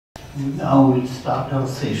Now we'll start our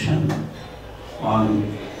session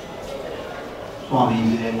on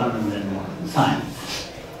Swami Vivekananda and modern science.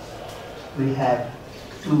 We have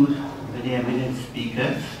two very eminent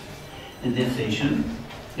speakers in this session.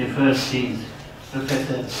 The first is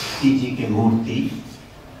Professor T.G.K. Murthy,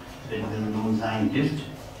 very well-known scientist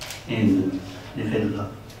in the field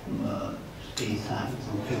of space science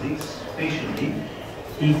and physics, especially.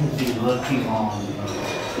 He has been working on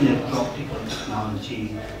electro-optical technology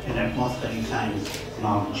and atmospheric science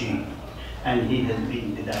technology, and he has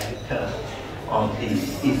been the director of the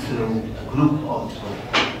ISRO group also,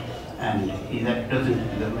 and he is at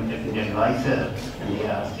present Government of India advisor in the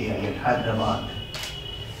RCI at Hyderabad.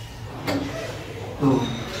 So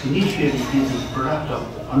initially he is a product of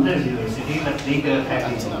Andhra University, but later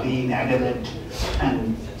having been adult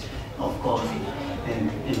and of course in the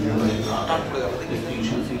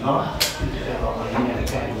institutions he got, of Indian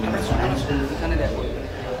Academy of Sciences,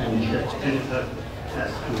 and he has critical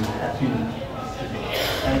as to happen today.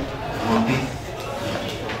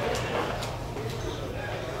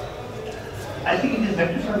 I think it is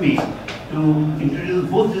better for me to introduce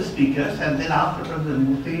both the speakers, and then after Professor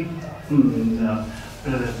Murthy,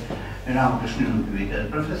 Ramakrishna will be with us.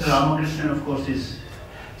 Professor Ramakrishna, of course, is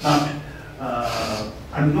not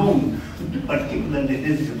unknown particularly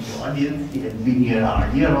this audience. He has been here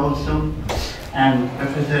earlier also, and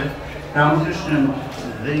Professor Ramakrishna is a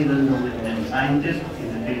very well-known scientist in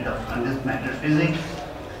the field of condensed matter physics,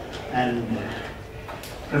 and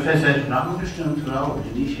Professor Ramakrishna throughout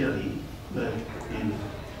initially worked in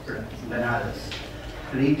Banaras.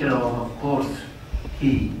 Later on, of course,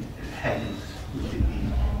 he had his degree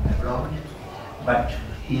abroad, but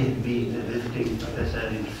he has been a visiting professor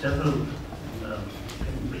in several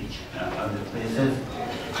Cambridge other places,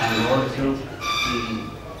 and also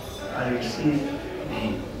I received the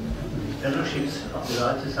fellowships of the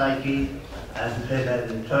Royal Society as well as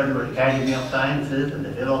the Third World Academy of Sciences and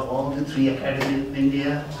the fellow of all the three academies in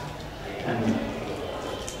India, and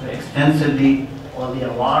extensively all the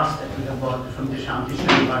awards that we have got, from the Shanti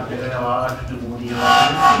Shrivastava Award to Modi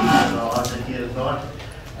Award, the awards that he has got,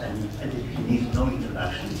 and it needs no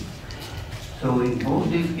introduction. So in both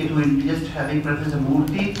these, it will be just having Professor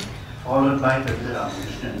Murthy followed by Professor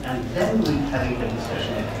Ramakrishna, and then we'll be having the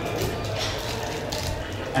discussion.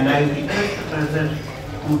 And I request Professor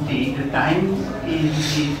Murthy, the time is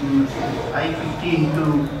 5:15 to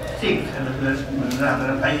 6, and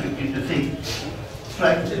rather 5:15 to 6. So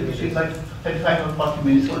I think like 35 or 40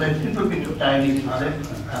 minutes, so that little bit of time is left,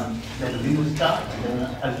 then we will start, and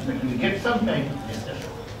then ultimately we get some time to discuss.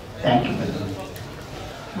 Thank you, President.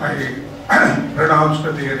 My pronounced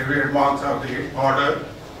to the revered monks of the order,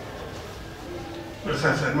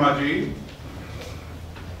 Professor Sharmaji,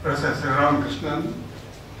 Professor Ramakrishnan,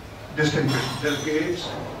 distinguished delegates,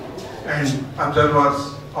 and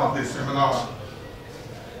observers of this seminar.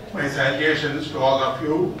 My salutations to all of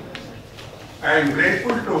you. I am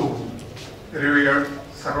grateful to revered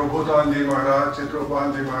Sarvabhutanji Maharaj,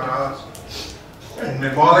 Chitrapanji Maharaj, and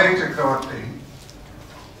Nirmalai Chakravarti,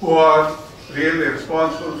 who are really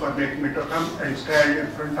responsible for making me to come and stand in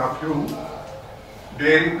front of you,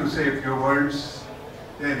 daring to say a few words,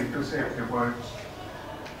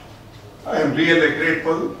 I am really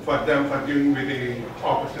grateful for them for giving me the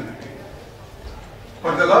opportunity.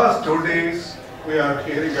 For the last 2 days, we are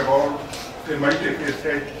hearing about the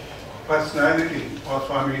multifaceted personality of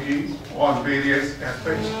Swamiji on various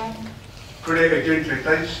aspects. Today I gently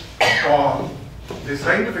touch on the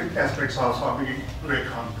scientific aspects of Swami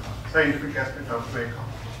Vivekananda. Where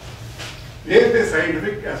the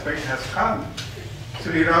scientific aspect has come,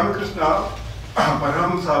 Sri Ramakrishna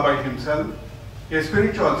Paramahamsa by himself, a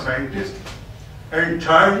spiritual scientist, and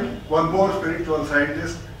joined one more spiritual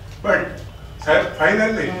scientist, but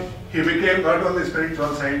finally he became not only a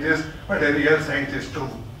spiritual scientist, but a real scientist too.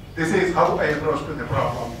 This is how I approached the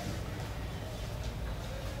problem.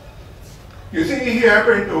 You see, he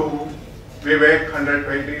happened to Vivek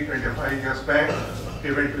 125 years back. He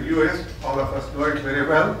went to US, all of us know it very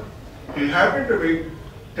well. He happened to be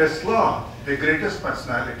Tesla, the greatest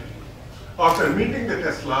personality. After meeting the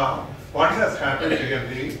Tesla, what has happened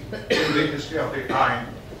really in the history of the time?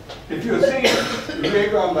 If you see,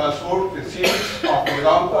 Vivekananda showed the seeds of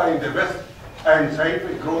Vedanta in the West and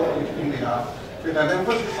scientific growth in India, with an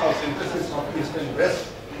emphasis on synthesis of East and West,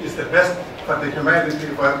 is the best for the humanity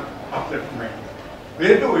for upliftment.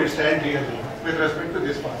 Where do we stand really with respect to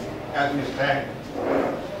this point as we stand?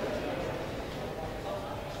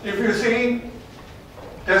 If you see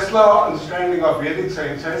Tesla understanding of Vedic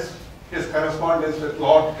sciences, his correspondence with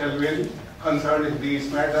Lord Kelvin concerning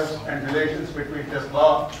these matters and relations between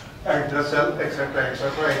Tesla and Russell, etc.,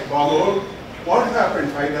 etc., and followed. What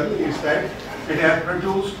happened finally is that it has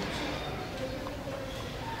produced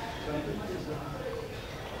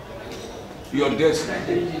your desk,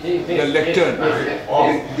 the lectern.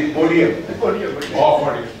 The podium. the podium. Oh,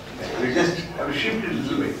 podium. We just have to shift it a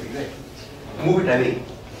little bit. Move it away.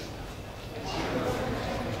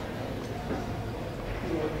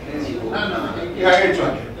 Yeah, it's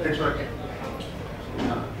working. It's working.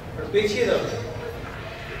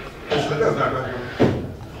 That's not working.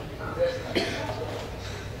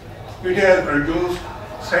 It has produced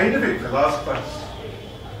scientific philosophers.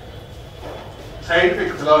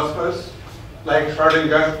 Scientific philosophers like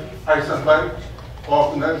Schrödinger, Heisenberg,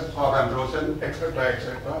 Faulkner, Adam Rosen, etc.,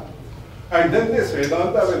 etc. And then this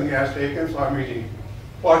Vedanta, when he has taken Swamiji,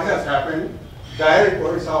 what has happened? Direct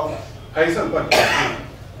words of Heisenberg,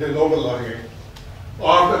 the Nobel laureate.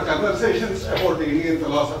 After conversations about the Indian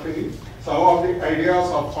philosophy, some of the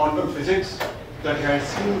ideas of quantum physics that had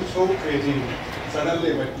seemed so crazy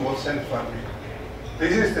suddenly made more sense for me.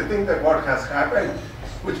 This is the thing that what has happened,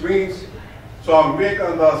 which means Swami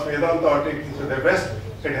Vivekananda's Vedanta taking to the West,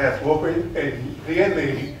 it has opened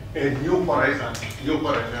really a new horizon,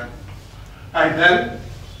 And then,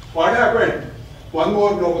 what happened? One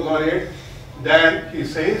more Nobel laureate, then he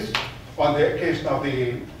says, on the occasion of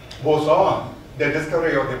the boson, the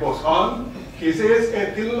discovery of the boson, he says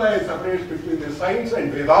a thin line separates between the science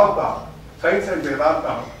and Vedanta.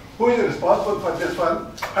 Who is responsible for this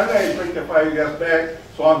one? 125 years back,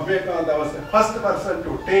 Swami Vivekananda was the first person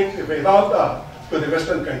to take the Vedanta to the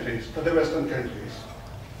Western countries,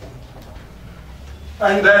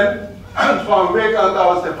 And then Swami Vivekananda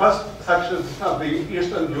was the first successor of the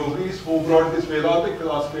Eastern yogis who brought this Vedantic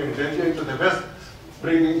philosophy and religion to the West,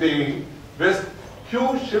 bringing the West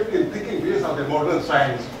huge shift in thinking based on the modern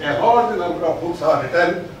science. A large number of books are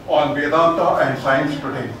written on Vedanta and science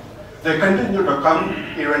today. They continue to come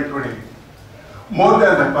even today. More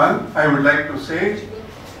than that one, I would like to say,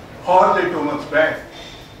 hardly 2 months back,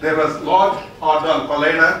 there was Large Hadron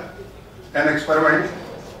Collider, an experiment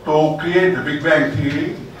to create the Big Bang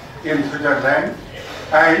theory in Switzerland.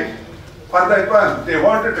 And for that one, they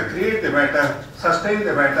wanted to create the matter, sustain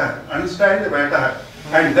the matter, understand the matter,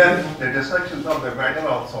 and then the destruction of the matter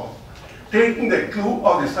also. Taking the clue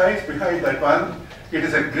of the science behind that one, it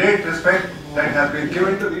is a great respect that has been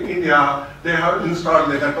given to the India. They have installed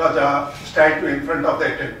the Nataraja statue in front of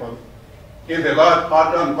their temple. In the Large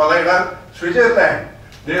Hadron Collider, Switzerland,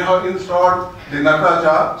 they have installed the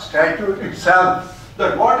Nataraja statue itself.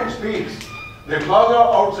 That what it speaks, the plaza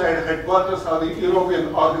outside headquarters of the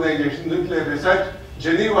European Organization Nuclear Research,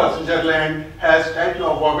 Geneva, Switzerland, has statue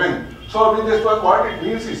of women. So with this one, what it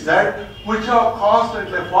means is that which are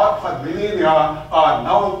constantly fought for millennia are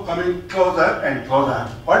now coming closer and closer.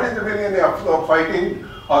 What is the millennia of fighting?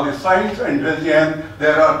 On the science and religion,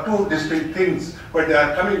 there are two distinct things, but they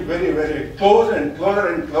are coming very, very close and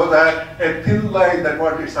closer and closer, a thin line that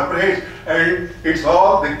what it separates, and it's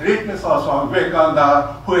all the greatness of Swami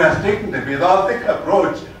Vivekananda, who has taken the Vedantic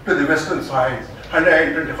approach to the Western science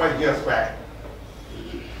 125 years back.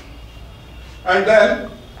 And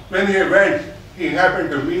then, when he went, he happened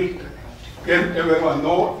to meet, everyone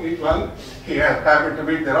know each one, he has happened to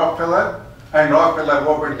meet the Rockefeller, and Rockefeller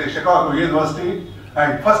opened the Chicago University,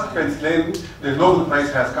 and first Pennsylvania, the Nobel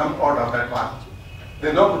Prize has come out of that one.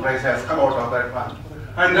 The Nobel Prize has come out of that one.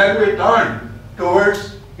 And then we turn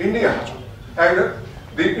towards India, and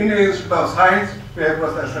the Indian Institute of Science, where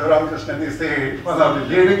Professor Ramakrishna is one of the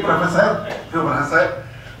leading professor,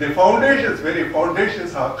 the foundations, very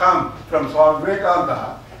foundations have come from Swami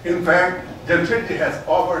Vivekananda. In fact, Jamshedji has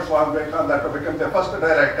offered Swami Vivekananda to become the first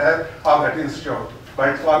director of that institute.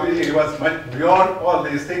 But Swamiji was much beyond all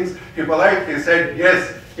these things. He politely said,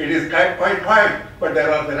 yes, it is quite fine, but there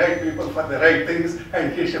are the right people for the right things,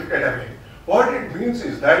 and he shifted away. What it means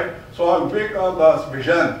is that Swami Vivekananda's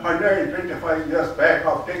vision 125 years back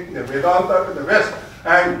of taking the Vedanta to the West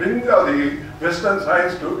and bringing the Western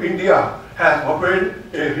science to India has opened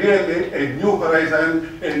really a new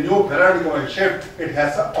horizon, a new paradigm shift. It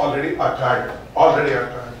has already occurred.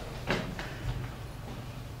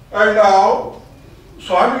 And now,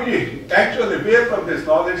 Swamiji, actually where from this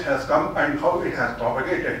knowledge has come and how it has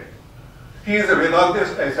propagated. He is a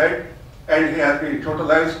Vedantist, I said, and he has been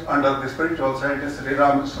totalized under the spiritual scientist Sri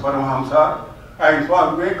Ramakrishna Paramahamsa. And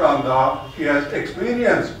Swami Vivekananda, he has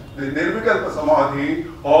experienced the Nirvikalpa Samadhi,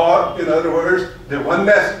 or in other words, the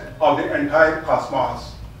oneness of the entire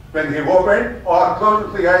cosmos. When he opened or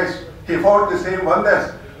closed the eyes, he found the same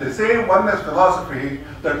oneness philosophy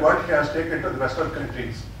that what he has taken to the Western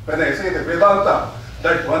countries. When I say the Vedanta,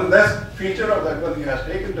 that oneness feature of that one he has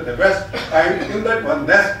taken to the West, and in that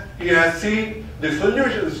oneness he has seen the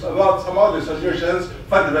solutions, some of the solutions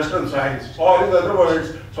for the Western science. Or in other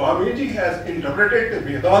words, Swamiji has interpreted the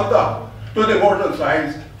Vedanta to the modern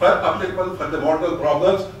science for applicable for the modern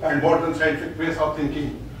problems and modern scientific ways of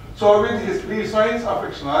thinking. So with his three science of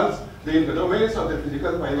excellence, the domains of the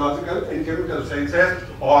physical, biological and chemical sciences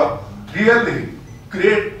are really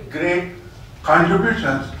great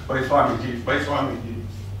contributions by Swamiji.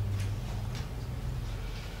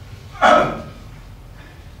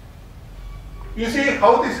 You see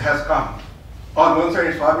how this has come. On one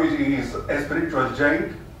side, Swamiji is a spiritual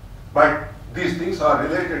giant, but these things are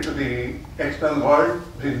related to the external world,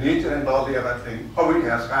 the nature and all the other things, how it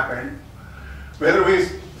has happened.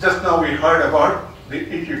 Just now we heard about the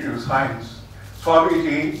intuitive science.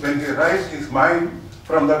 Swamiji, when he raised his mind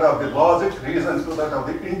from that of the logic, reasons to that of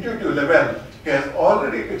the intuitive level, he has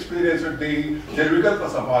already experienced the Nirvikalpa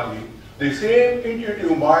Samadhi. The same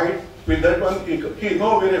intuitive mind, with that one, he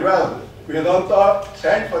knows very well. Vedanta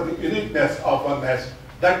stands for the uniqueness of oneness.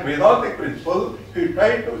 That Vedantic principle, he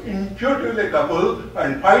tried to intuitively couple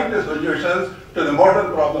and find the solutions to the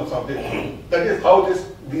modern problems of the world. That is how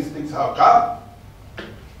these things have come.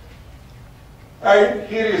 And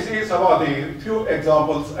here you see some of the few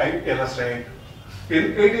examples I illustrate.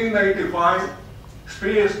 In 1895,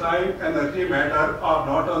 space, time, energy, matter are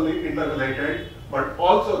not only interrelated, but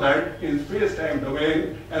also that in space-time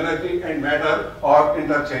domain, energy and matter are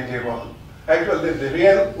interchangeable. Actually, the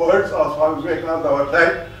real words of Swami Vivekananda were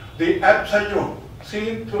that the absolute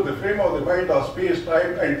seen through the frame of the mind of space,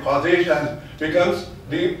 time and causation becomes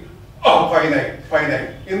the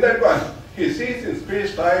finite. In that one, he sees in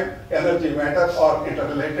space, time, energy, matter are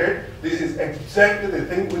interrelated. This is exactly the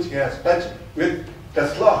thing which he has touched with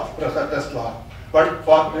Professor Tesla. But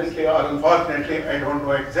fortunately or unfortunately, I don't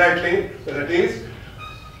know exactly whether it is,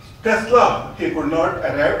 Tesla, he could not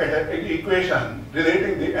arrive at an equation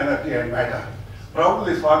relating the energy and matter.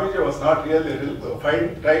 Probably Swamiji was not really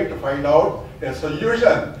trying to find out a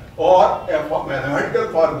solution or a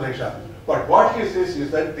mathematical formulation. But what he says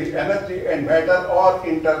is that the energy and matter are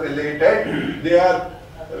interrelated. They are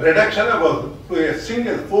reductionable to a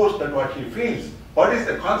single force, that what he feels. What is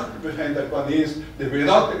the concept behind that one is the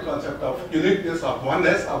Vedantic concept of uniqueness, of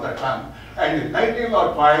oneness of that one. And in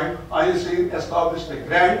 1905, Einstein established the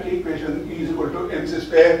grand equation E is equal to mc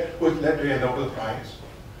square, which led to a Nobel Prize.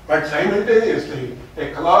 But simultaneously,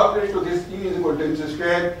 a corollary to this E is equal to mc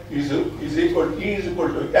square is equal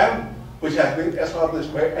to m, which has been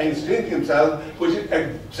established by Einstein himself, which is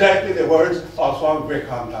exactly the words of Swami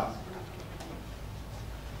Vivekananda.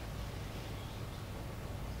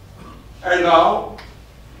 And now,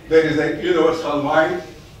 there is a universal mind,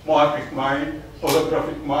 morphic mind,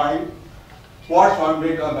 holographic mind. What Swami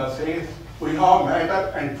Vivekananda says, we have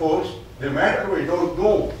matter and force. The matter we don't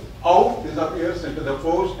know how disappears into the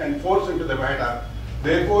force and force into the matter.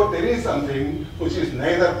 Therefore, there is something which is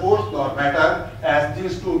neither force nor matter, as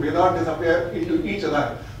these two may not disappear into each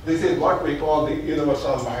other. This is what we call the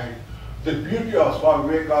universal mind. The beauty of Swami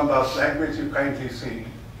Vivekananda's language you kindly see.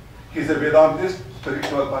 He's a Vedantist,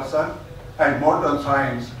 spiritual person, and modern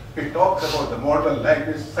science. He talks about the modern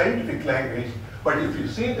language, scientific language. But if you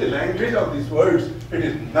see the language of these words, it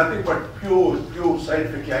is nothing but pure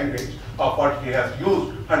scientific language of what he has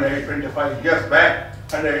used 125 years back.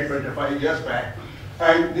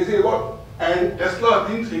 And this is what, and Tesla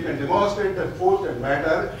thinks he can demonstrate that force and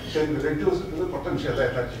matter can be reduced to the potential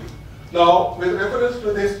energy. Now, with reference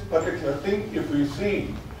to this particular thing, if we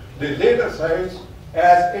see the later science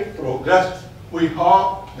as it progressed, we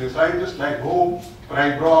have the scientists like Bohm,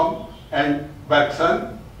 Brightbaum, and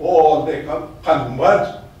Bergson. All they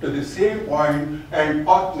converge to the same point, and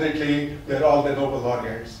fortunately, they're all the Nobel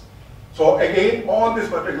laureates. So again, on this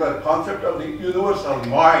particular concept of the universal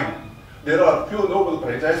mind, there are few Nobel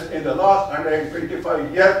Prizes in the last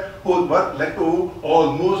 125 years whose work led to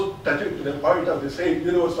almost touching to the point of the same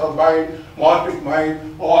universal mind, morphic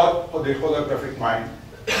mind, or the holographic mind.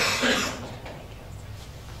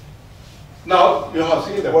 Now, you have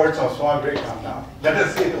seen the words of Swami Vivekananda. Let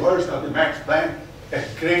us see the words of the Max Planck, a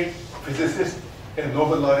great physicist, a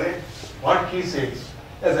Nobel laureate. What he says,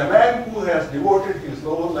 as a man who has devoted his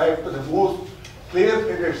whole life to the most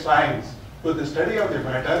clear-headed science, to the study of the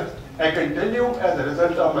matter, I can tell you as a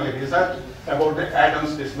result of my research about the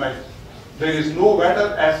atom's dismay. There is no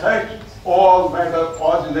matter as such. All matter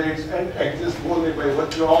originates and exists only by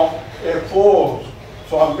virtue of a force.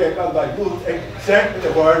 Swami Vivekananda used exactly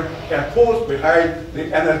the word, a force behind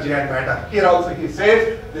the energy and matter. Here also he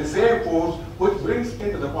says the same force which brings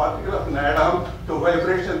into the particle of an atom to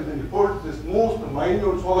vibration and puts this most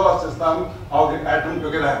minute solar system of the atom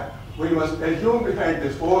together. we must assume behind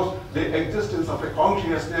this force the existence of a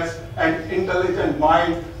consciousness and intelligent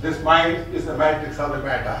mind. This mind is the matrix of the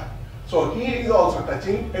matter. So he is also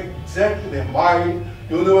touching exactly the mind,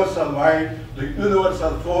 the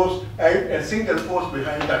universal force, and a single force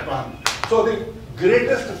behind that one. So the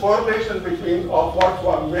greatest correlation between of what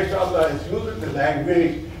Swami Vivekananda has used in the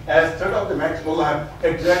language as set of the maximum,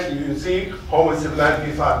 exactly you see how much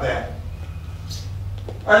similarities are there.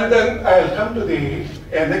 And then I'll come to the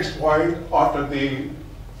next point after the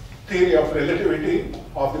theory of relativity,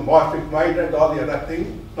 of the morphic mind and all the other things.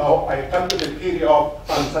 Now I come to the theory of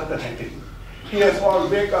uncertainty. Here Swami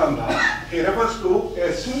Vivekananda, he refers to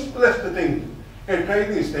a simplest thing. A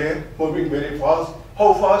train is there, moving very fast.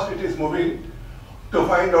 How fast it is moving? To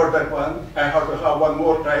find out that one, I have to have one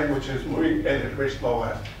more train which is moving a little bit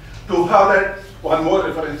slower. To have that, one more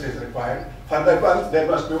reference is required. For that one, there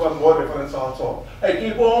must be one more reference also. I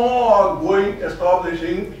keep on going,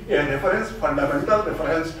 establishing a reference, fundamental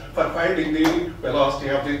reference for finding the velocity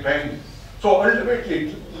of the train. So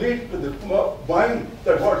ultimately, it leads to the mind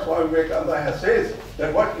that what Swami Vivekananda has says,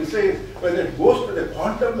 that what he says, when it goes to the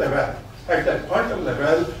quantum level, at that quantum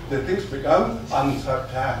level, the things become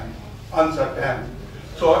uncertain.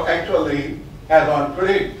 So actually, as on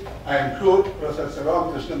today, I am sure Professor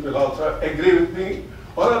Ramakrishna will also agree with me.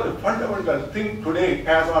 One of the fundamental things today,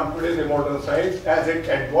 as on today, the modern science, as it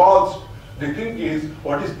advanced, the thing is,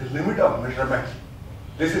 what is the limit of measurement?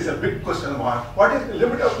 This is a big question mark. What is the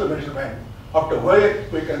limit of the measurement? Up to where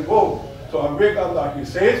we can go? So Vivekananda, he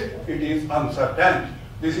says, it is uncertain.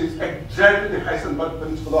 This is exactly the Heisenberg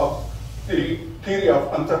principle of the theory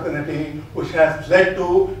of uncertainty, which has led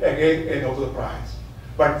to, again, a Nobel Prize.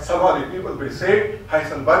 But some of the people will say,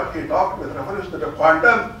 Heisenberg, he talked with reference to the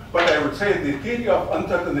quantum, but I would say the theory of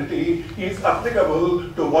uncertainty is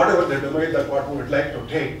applicable to whatever the domain that what we would like to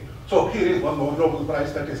take. So here is one more Nobel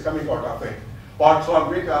Prize that is coming out of it. What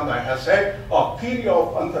Swami Vivekananda has said of theory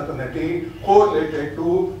of uncertainty correlated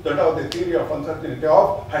to that of the theory of uncertainty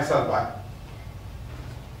of Heisenberg.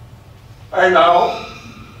 And now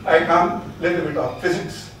I come a little bit of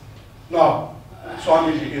physics. Now,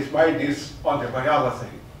 Swamiji, his mind is on the biology.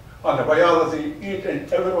 On the biology, each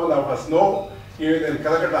and every one of us know, even in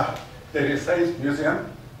Calcutta, there is a science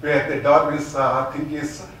museum where the Darwin's thing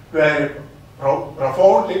is very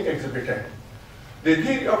profoundly exhibited. The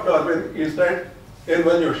theory of Darwin is that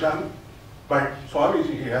evolution, but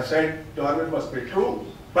Swamiji, he has said Darwin must be true,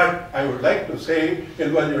 but I would like to say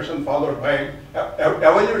evolution followed by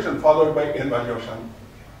involution.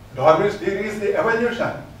 Darwin's theory is the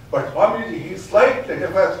evolution. But Swamiji, he slightly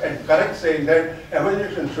differs and corrects, saying that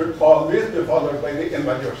evolution should always be followed by the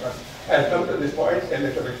involution. I'll come to this point a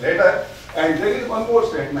little bit later. And there is one more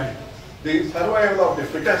statement. The survival of the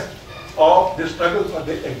fittest of the struggle for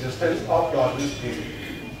the existence of Darwin's theory.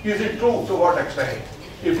 Is it true? To what extent?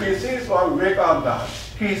 If we see Swami Vivekananda,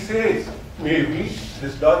 he says maybe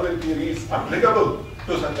this Darwin theory is applicable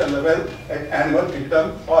to such a level at animal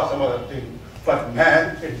kingdom or some other thing. For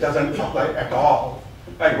man, it doesn't apply at all.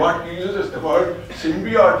 And what he uses the word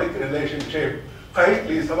symbiotic relationship.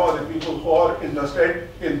 Kindly, some of the people who are interested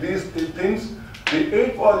in these things,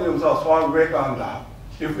 the 8 volumes of Swami Vivekananda,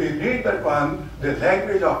 if we read that one, the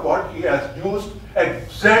language of what he has used,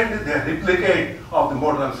 exactly the replicate of the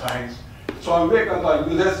modern science. Swami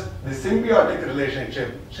Vivekananda uses the symbiotic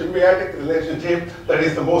relationship. Symbiotic relationship, that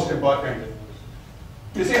is the most important.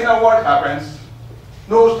 You see now what happens?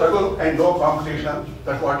 No struggle and no competition.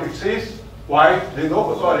 That's what it says. Why?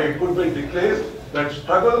 It could be declared that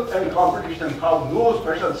struggle and competition have no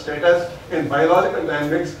special status in biological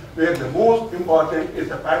dynamics, where the most important is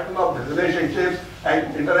the pattern of the relationships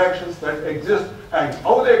and interactions that exist and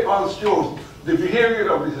how they constitute the behavior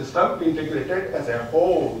of the system integrated as a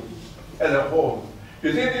whole.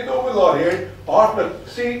 You see, the Nobel laureate, after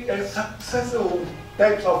seeing a successive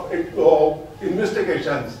types of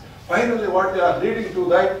investigations, finally what they are leading to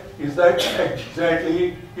that is that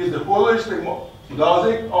exactly is the holistic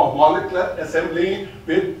logic of molecular assembly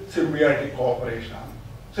with symbiotic cooperation.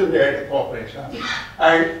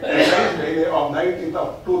 And a nice day of 19th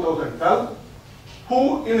of 2012,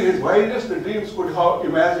 who in his wildest dreams could have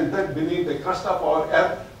imagined that beneath the crust of our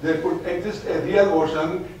earth there could exist a real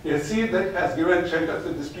ocean, a sea that has given shelter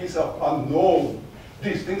to this piece of unknown.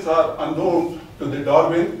 These things are unknown to the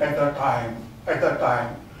Darwin at that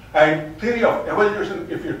time. And theory of evolution,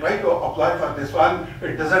 if you try to apply for this one,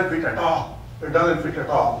 it doesn't fit at all.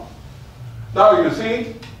 Now you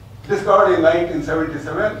see, discovered in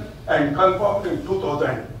 1977 and confirmed in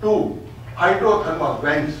 2002, hydrothermal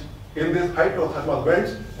vents. In these hydrothermal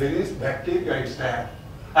vents, there is bacteria inside.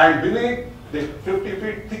 And beneath the 50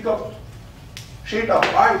 feet thick of sheet of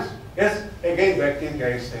ice, Yes, again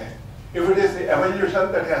bacteria is there. If it is the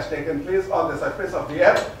evolution that has taken place on the surface of the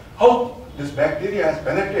earth, how this bacteria has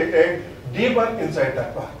penetrated deeper inside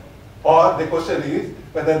that one? Or the question is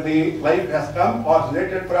whether the life has come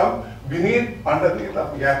originated from beneath, underneath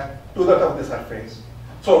of the earth to that of the surface.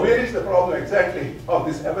 So where is the problem exactly of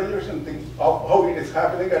this evolution thing, of how it is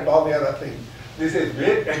happening and all the other things? This is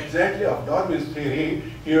where exactly of Darwin's theory,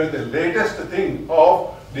 even the latest thing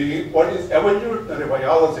of the what is evolutionary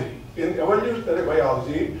biology. In evolutionary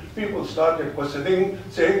biology, people started questioning,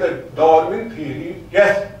 saying that Darwin theory,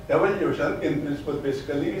 yes, evolution in principle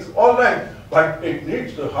basically is all right, but it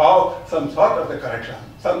needs to have some sort of correction.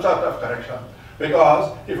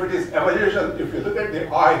 Because if it is evolution, if you look at the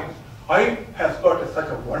eye has got such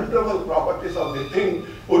a wonderful properties of the thing,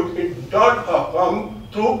 would it not have come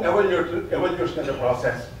through evolutionary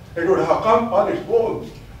process? It would have come on its own.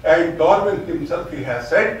 And Darwin himself, he has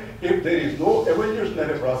said, if there is no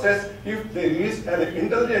evolutionary process, if there is an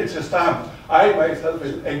intelligent system, I myself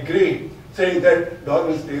will agree, saying that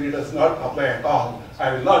Darwin's theory does not apply at all.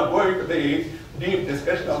 I will not go into the deep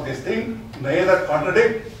discussion of this thing, neither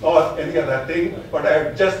contradict nor any other thing, but I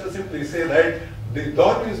will just simply say that the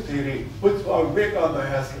Darwin's theory, which Swami Vivekananda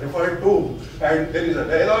has referred to, and there is a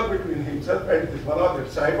dialogue between himself and one of the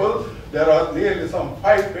disciples. There are nearly some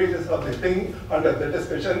 5 pages of the thing under the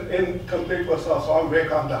discussion in complete verse of Swami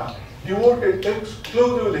Vivekananda, devoted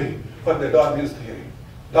exclusively for the Darwin's theory.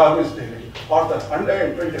 After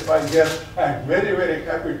 125 years, I am very, very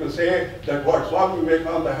happy to say that what Swami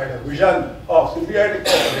Vivekananda had a vision of symbiotic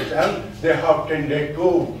cooperation, they have tended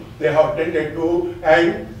to,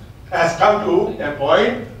 and has come to a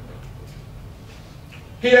point.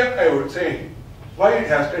 Here I would say, why it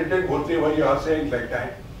has tended, Murthy, why you are saying like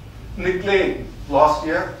that? Nick Lane, last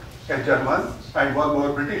year, a German, and one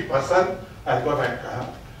more British person, I'll go back.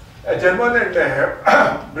 A German and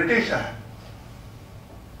a British,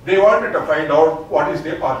 they wanted to find out what is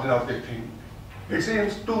the origin of the thing. It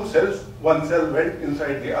seems 2 cells, one cell went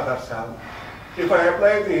inside the other cell. If I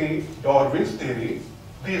apply the Darwin's theory,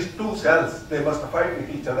 these 2 cells, they must fight with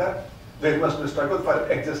each other, they must struggle for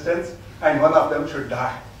existence, and one of them should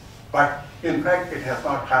die. But in fact, it has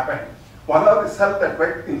not happened. One of the cells that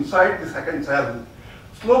went inside the second cell,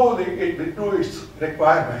 slowly it withdrew its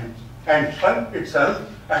requirements and shrunk itself,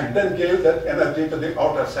 and then gave that energy to the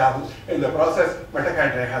outer cell. In the process,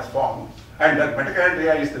 mitochondria has formed. And that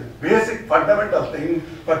mitochondria is the basic fundamental thing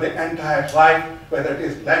for the entire life, whether it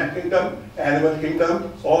is plant kingdom, animal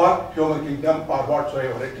kingdom, or human kingdom, or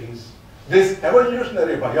whatsoever it is. This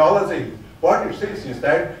evolutionary biology, what it says is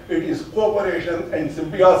that it is cooperation and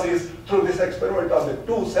symbiosis through this experiment of the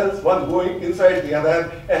 2 cells, one going inside the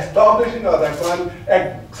other, establishing of that one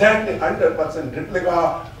exactly 100%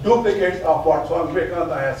 replica, duplicates of what Swami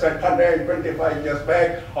Vivekananda has said 125 years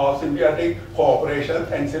back of symbiotic cooperation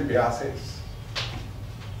and symbiosis.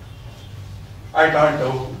 I turn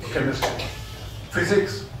to chemistry.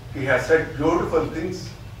 Physics, he has said beautiful things,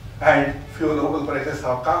 and few Nobel Prizes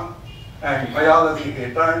have come. And biology,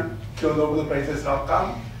 he turned, few Nobel Prizes have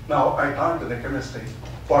come. Now I turn to the chemistry.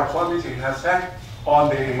 What Swamiji has said on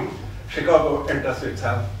the Chicago enters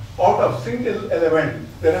itself. Out of single element,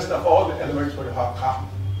 the rest of all the elements would have come.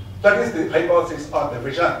 That is the hypothesis or the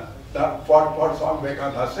vision, what Swami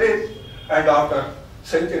Vivekananda says. And after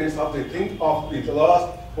centuries of the thing of the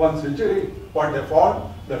last 1 century, what they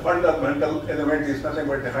found, the fundamental element is nothing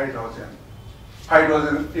but the hydrogen.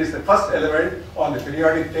 Hydrogen is the first element on the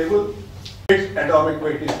periodic table. Its atomic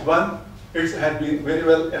weight is 1. It has been very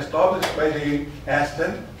well established by the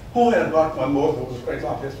Aston, who has got one more Nobel Prize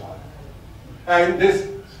on this one. And this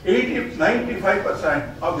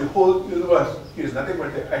 95% of the whole universe is nothing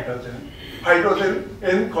but the hydrogen. Hydrogen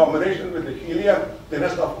in combination with the helium, the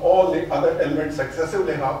rest of all the other elements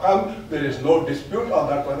successively have come. There is no dispute on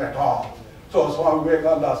that one at all. So Swami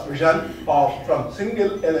Vivekananda's vision of from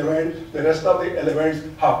single element, the rest of the elements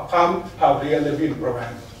have come, have really been proven.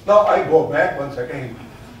 Now I go back once again.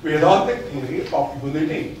 Vedantic theory of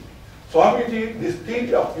unity. Swamiji, this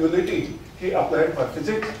theory of unity, he applied for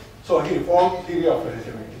physics, so he formed theory of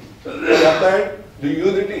relativity. He applied the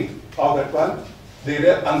unity of that one,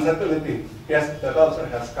 the uncertainty. Yes, that also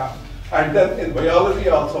has come. And then in biology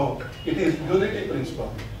also, it is unity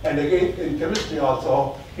principle. And again, in chemistry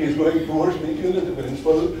also, he is going towards the unity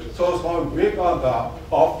principle. So Swami Vivekananda,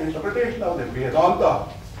 of interpretation of the Vedanta,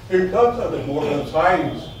 in terms of the modern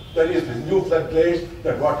science, that is the new floodgates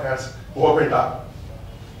that what has opened up.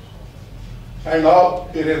 And now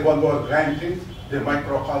there is one more grand thing, the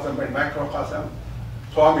microcosm and macrocosm.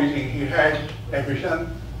 Swamiji, he had a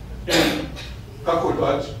vision in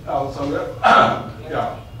Kakutvaj also.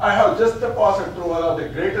 Yeah. I have just passed through one of the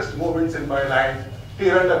greatest moments in my life.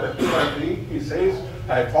 Here under the Pima tree, he says,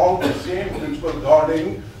 I found the same principle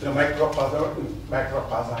guarding the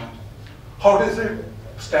macrocosm. How does it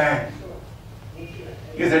stand?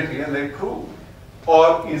 Is it really true?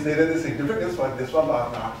 Or is there any significance for this one or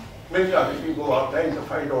not? Many other people are trying to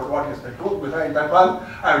find out what is the truth behind that one.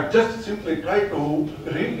 I have just simply tried to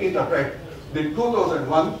reinterpret the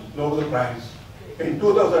 2001 Nobel Prize. In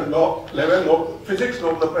 2011 Physics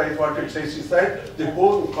Nobel Prize, what it says is that the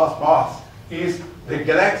whole cosmos is the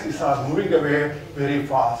galaxies are moving away very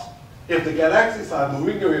fast. If the galaxies are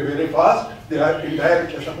moving away very fast, they are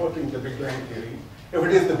indirectly supporting the Big Bang Theory. If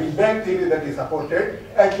it is the Big Bang Theory that is supported,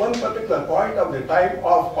 at one particular point of the time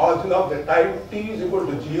of origin of the time t is equal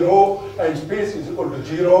to 0 and space is equal to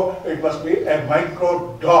 0, it must be a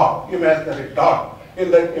micro dot, imaginary dot.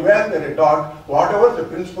 In that imaginary dot, whatever the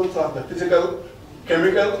principles of the physical,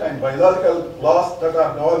 chemical and biological laws that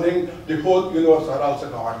are governing the whole universe are also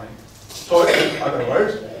governing. So in other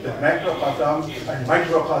words, the macrocosm and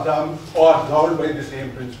microcosm are governed by the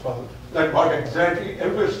same principle. That what exactly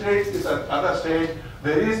every state is another state.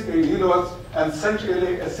 There is a universe and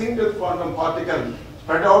essentially a single quantum particle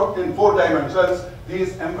spread out in 4 dimensions.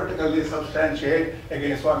 These emphatically substantiate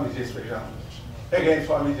against Swamiji's vision. Against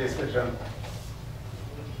Swamiji's vision.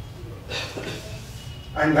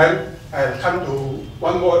 And then I'll come to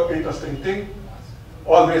one more interesting thing.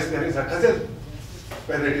 Always there is a tussle,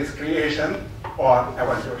 whether it is creation or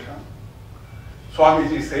evolution.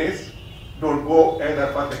 Swamiji says, don't go either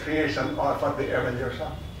for the creation or for the evolution.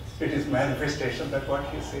 It is manifestation, that's what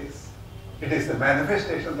he says. It is the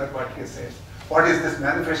manifestation, that's what he says. What is this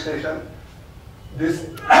manifestation? This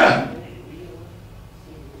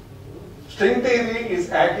string theory is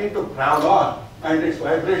acting to prana and its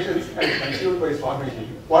vibrations and conceived by Swamiji.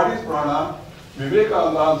 What is prana?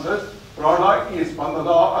 Vivekananda answers, prana is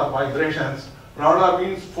spandana or vibrations. Prana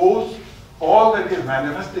means force, all that is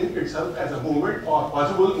manifesting itself as a movement or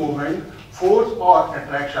possible movement, force or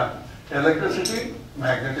attraction. Electricity,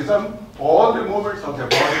 magnetism, all the movements of the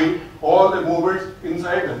body, all the movements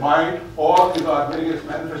inside the mind, all these are various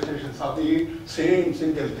manifestations of the same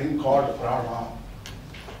single thing called prana.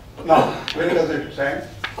 Now, where does it stand?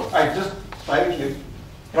 I just slightly,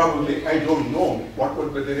 probably, I don't know what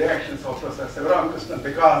would be the reactions of Professor Ramakrishna,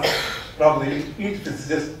 because probably each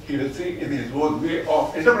physicist, he will see in his own way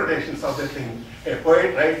of interpretations of the thing. A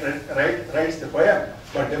poet writes the poem,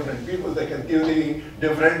 but different people, they can give the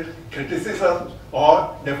different criticisms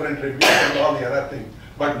or different reviews and all the other things.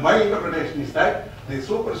 But my interpretation is that the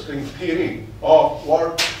superstring theory of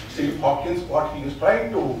what Steve Hawkins, what he is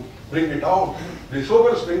trying to bring it out, the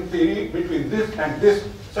superstring theory between this and this,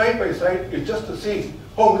 side by side, is just to see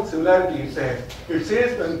how much similarity is there. It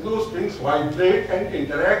says when two strings vibrate and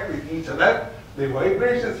interact with each other, the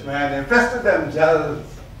vibrations manifest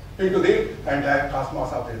themselves into the entire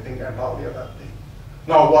cosmos of the thing and all the other things.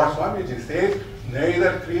 Now what Swamiji says,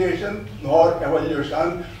 neither creation nor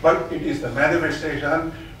evolution, but it is the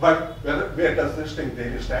manifestation. But where does this string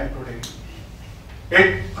theory stand today?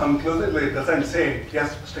 It conclusively doesn't say,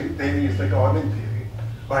 yes, string theory is the governing theory,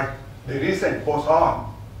 but the recent boson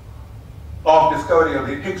of discovery of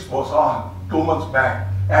the Higgs boson 2 months back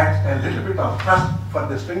adds a little bit of trust for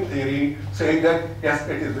the string theory, saying that yes,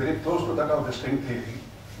 it is very close to that of the string theory.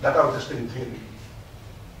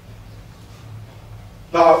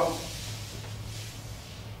 Now,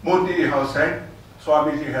 Murthy has said,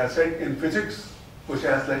 Swamiji has said in physics, which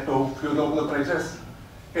has led to few Nobel Prizes.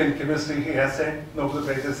 In chemistry, he has said Nobel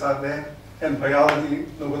Prizes are there. In biology,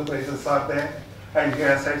 Nobel Prizes are there. And he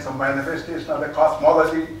has said some manifestation of the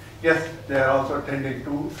cosmology. Yes, they are also tending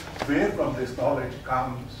to where from this knowledge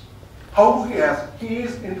comes. How he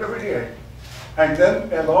is intermediate and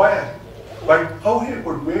then a lawyer. But how he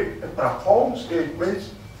could make a profound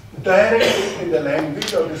statements directly in the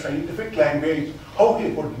language of the scientific language, how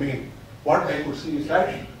he could make. What I could see is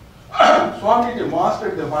that Swamiji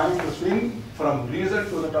mastered the mind to swing from reason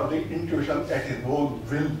to that of the intuition at his own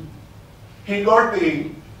will. He got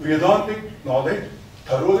the Vedantic knowledge,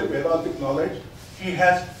 thoroughly Vedantic knowledge. He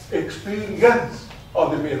has experience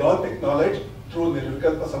of the Vedantic knowledge through the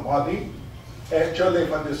Vikalpa Samadhi. Actually,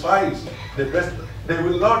 for the science, they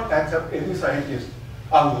will not accept any scientist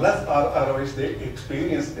unless or otherwise they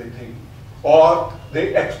experience the thing, or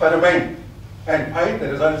they experiment and find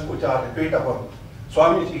the results which are repeatable.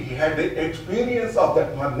 Swamiji, he had the experience of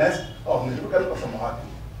that oneness of Nirvikalpa Samadhi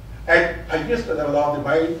at highest level of the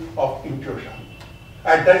mind of intuition.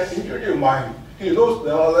 At that intuitive mind, he knows the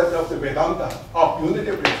knowledge of the Vedanta, of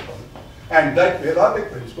unity principle. And that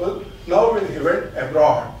Vedantic principle, now when he went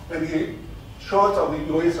abroad, when he shores of the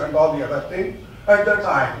US and all the other things. At that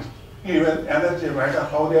time, even energy, matter,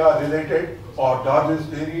 how they are related, or Darwin's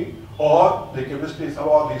theory, or the chemistry, some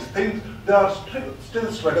of these things, they are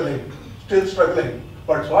still struggling.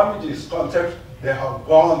 But Swamiji's concepts, they have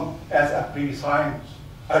gone as a pre-science.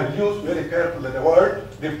 I use very carefully the word,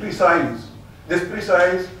 the pre-science. This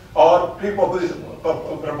pre-science or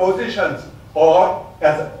propositions, or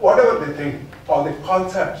as whatever they think, or the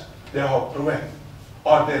concepts they have proven,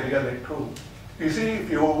 are they really true? You see, if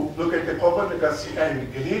you look at the Copernicus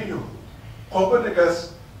and Galileo,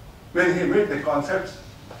 Copernicus, when he made the concepts,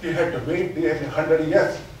 he had to wait nearly 100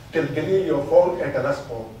 years till Galileo found a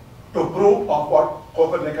telescope to prove of what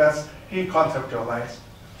Copernicus he conceptualized.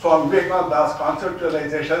 So Vivekananda's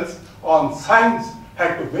conceptualizations on science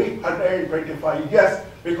had to wait 125 years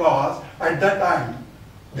because at that time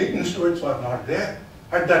the instruments were not there.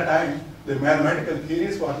 At that time the mathematical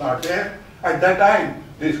theories were not there. At that time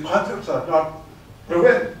these concepts are not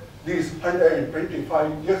proven. These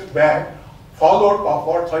 125 years back followed of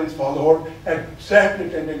what science followed, exactly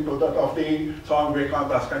tending to that of the Swami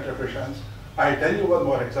Vivekananda's contributions. I tell you one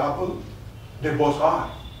more example. The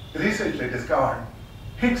boson, recently discovered.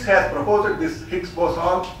 Higgs has proposed this Higgs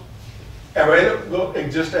boson, available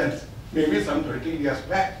existence, maybe some 20 years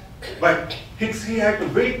back. But Higgs, he had to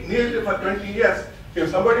wait nearly for 20 years.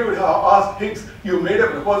 If somebody would have asked Higgs, you made a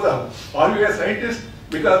proposal, are you a scientist?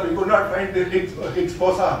 Because we could not find the Higgs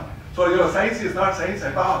boson. So your science is not science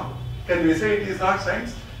at all. Can we say it is not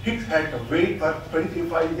science? Higgs had to wait for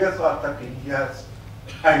 25 years or 30 years.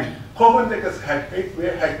 And Copernicus had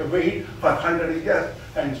to wait for 100 years.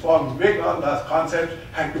 And Swami Vivekananda's concept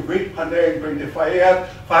had to wait 125 years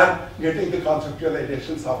for getting the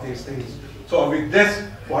conceptualizations of these things. So with this,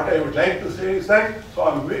 what I would like to say is that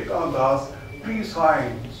Swami Vivekananda's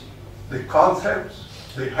pre-science, the concepts,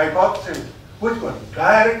 the hypotheses, which were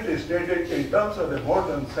directly stated in terms of the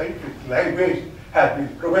modern scientific language, has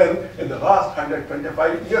been proven in the last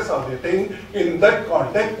 125 years of the thing. In that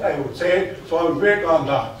context, I would say Swami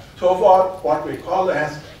Vivekananda, so far what we call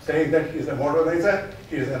as saying that he is a modernizer,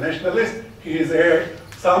 he is a nationalist, he is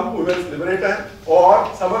some women's liberator,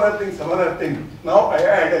 or some other thing. Now I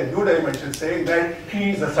add a new dimension saying that he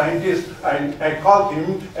is a scientist, and I call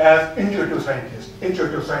him as intuitive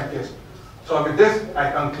scientist. So with this,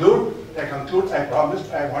 I conclude, I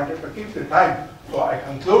promised I wanted to keep the time. So I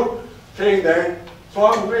conclude saying that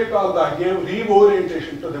Swami Vivekananda gave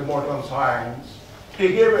reorientation to the modern science. He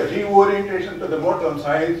gave a reorientation to the modern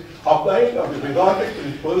science, applying of the Vedantic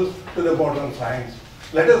principles to the modern science.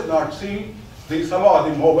 Let us not see some of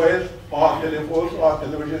the mobiles or telephones or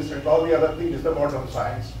televisions and all the other things is the modern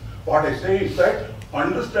science. What I say is that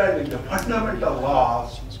understanding the fundamental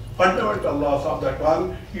laws of that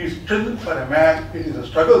one is still for a man, it is a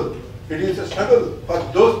struggle. It is a struggle. For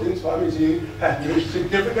those things, Swamiji has made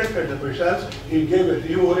significant contributions. He gave a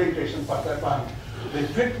reorientation for that one. The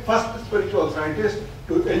first spiritual scientist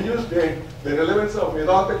to elucidate the relevance of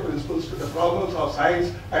Vedantic principles to the problems of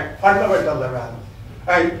science at fundamental level.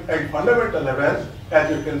 And at fundamental level, as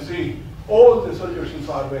you can see, all the solutions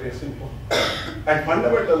are very simple. At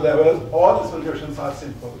fundamental level, all the solutions are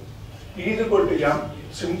simple. E is equal to M,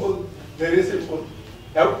 simple, very simple.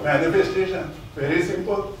 F, manifestation, very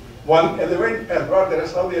simple. One element has brought the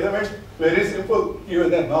rest of the elements, very simple.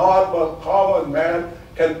 Even a normal, common man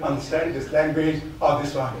can understand this language of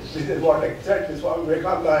this one. This is what exactly Swami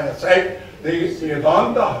Vivekananda has said. The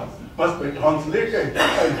Vedanta must be translated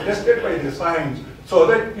and tested by the science so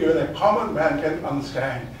that even a common man can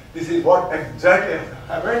understand. This is what exactly has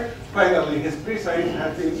happened. Finally, his pre-science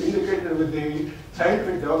has been indicated with the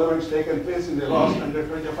scientific developments taken place in the last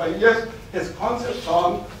 125 years. His concepts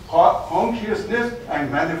on consciousness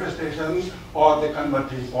and manifestations are the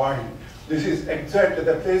converging point. This is exactly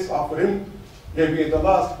the place of him. Maybe in the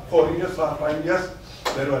last 4 years or 5 years,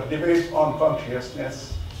 there were debates on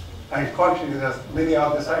consciousness. And consciousness, many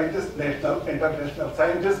of the scientists, national, international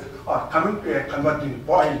scientists, are coming to a converging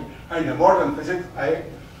point. And in modern physics, I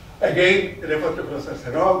again refer to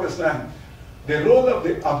Professor Ramakrishna. The role of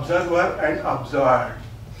the observer and observed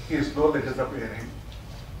is slowly disappearing.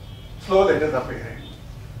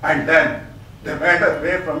 And then the matter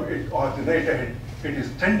where from it originated, it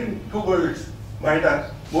is tending towards matter,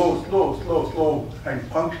 more slow, and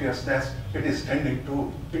consciousness, it is tending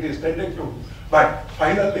to. But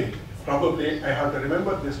finally, probably I have to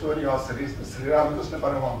remember the story of Sri Ramakrishna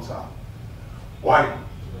Paramahamsa. Why?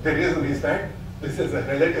 The reason is that this is a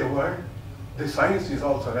relative world. The science is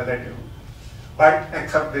also relative. But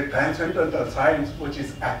except the transcendental science, which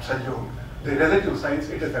is absolute, the relative science,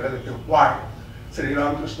 it is a relative. Why? Sri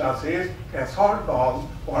Ramakrishna says, a salt dog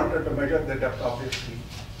wanted to measure the depth of the sea.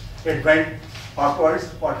 it went upwards.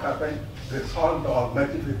 What happened? The salt all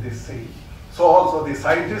merged with the sea. So also the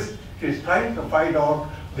scientist is trying to find out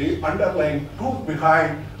the underlying truth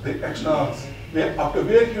behind the externals. Up to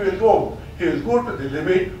where he will go? He will go to the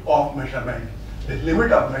limit of measurement. The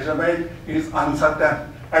limit of measurement is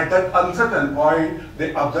uncertain. At that uncertain point,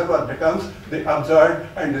 the observer becomes the observed,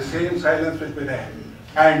 and the same silence will be there.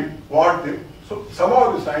 And so some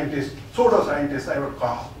of the scientists, pseudoscientists I would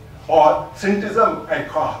call, or scientism I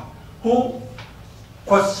call, who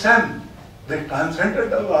question the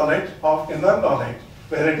transcendental knowledge of inner knowledge,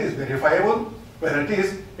 whether it is verifiable, whether it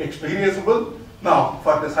is experienceable. Now,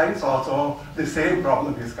 for the science also, the same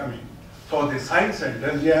problem is coming. So the science and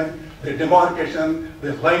religion, the demarcation,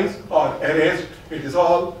 the lines are erased. It is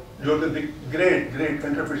all due to the great, great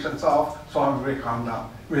contributions of Swami Vivekananda.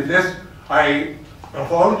 With this, I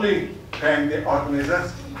profoundly thank the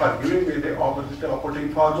organizers for giving me the opportunity of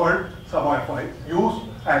putting forward some of my views.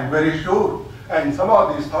 I am very sure, and some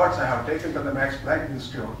of these thoughts I have taken to the Max Planck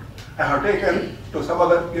Institute. I have taken to some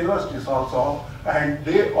other universities also, and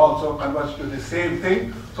they also converge to the same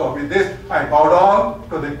thing. So with this, I bow down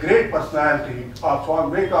to the great personality of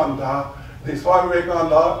Swami Vivekananda. The Swami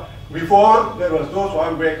Vivekananda, before there was no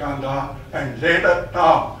Swami Vivekananda, and later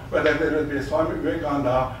now, whether there will be a Swami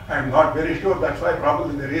Vivekananda, I am not very sure. That's why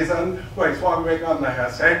probably the reason why Swami Vivekananda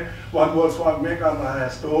has said, one more Swami Vivekananda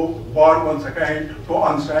has to born once again to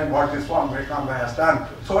understand what the Swami Vivekananda has done.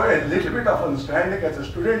 So a little bit of understanding as a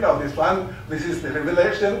student of this one, this is the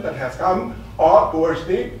revelation that has come towards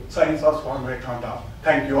the science of Swami Vivekananda.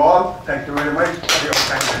 Thank you all. Thank you very much for your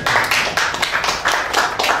time.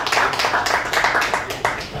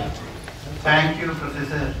 Thank you,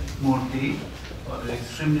 Professor Murthy, for the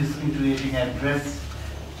extremely scintillating address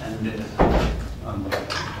and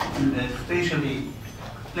especially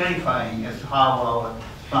clarifying as to how our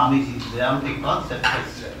Swamiji's Vedantic concept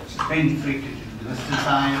has penetrated into Western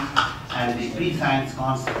science, and the pre-science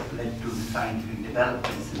concept led to the scientific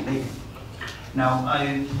developments in later. Now,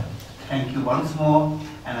 I thank you once more,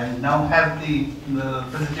 and I now have the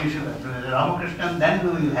presentation of Professor Ramakrishna, then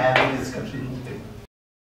we will have a discussion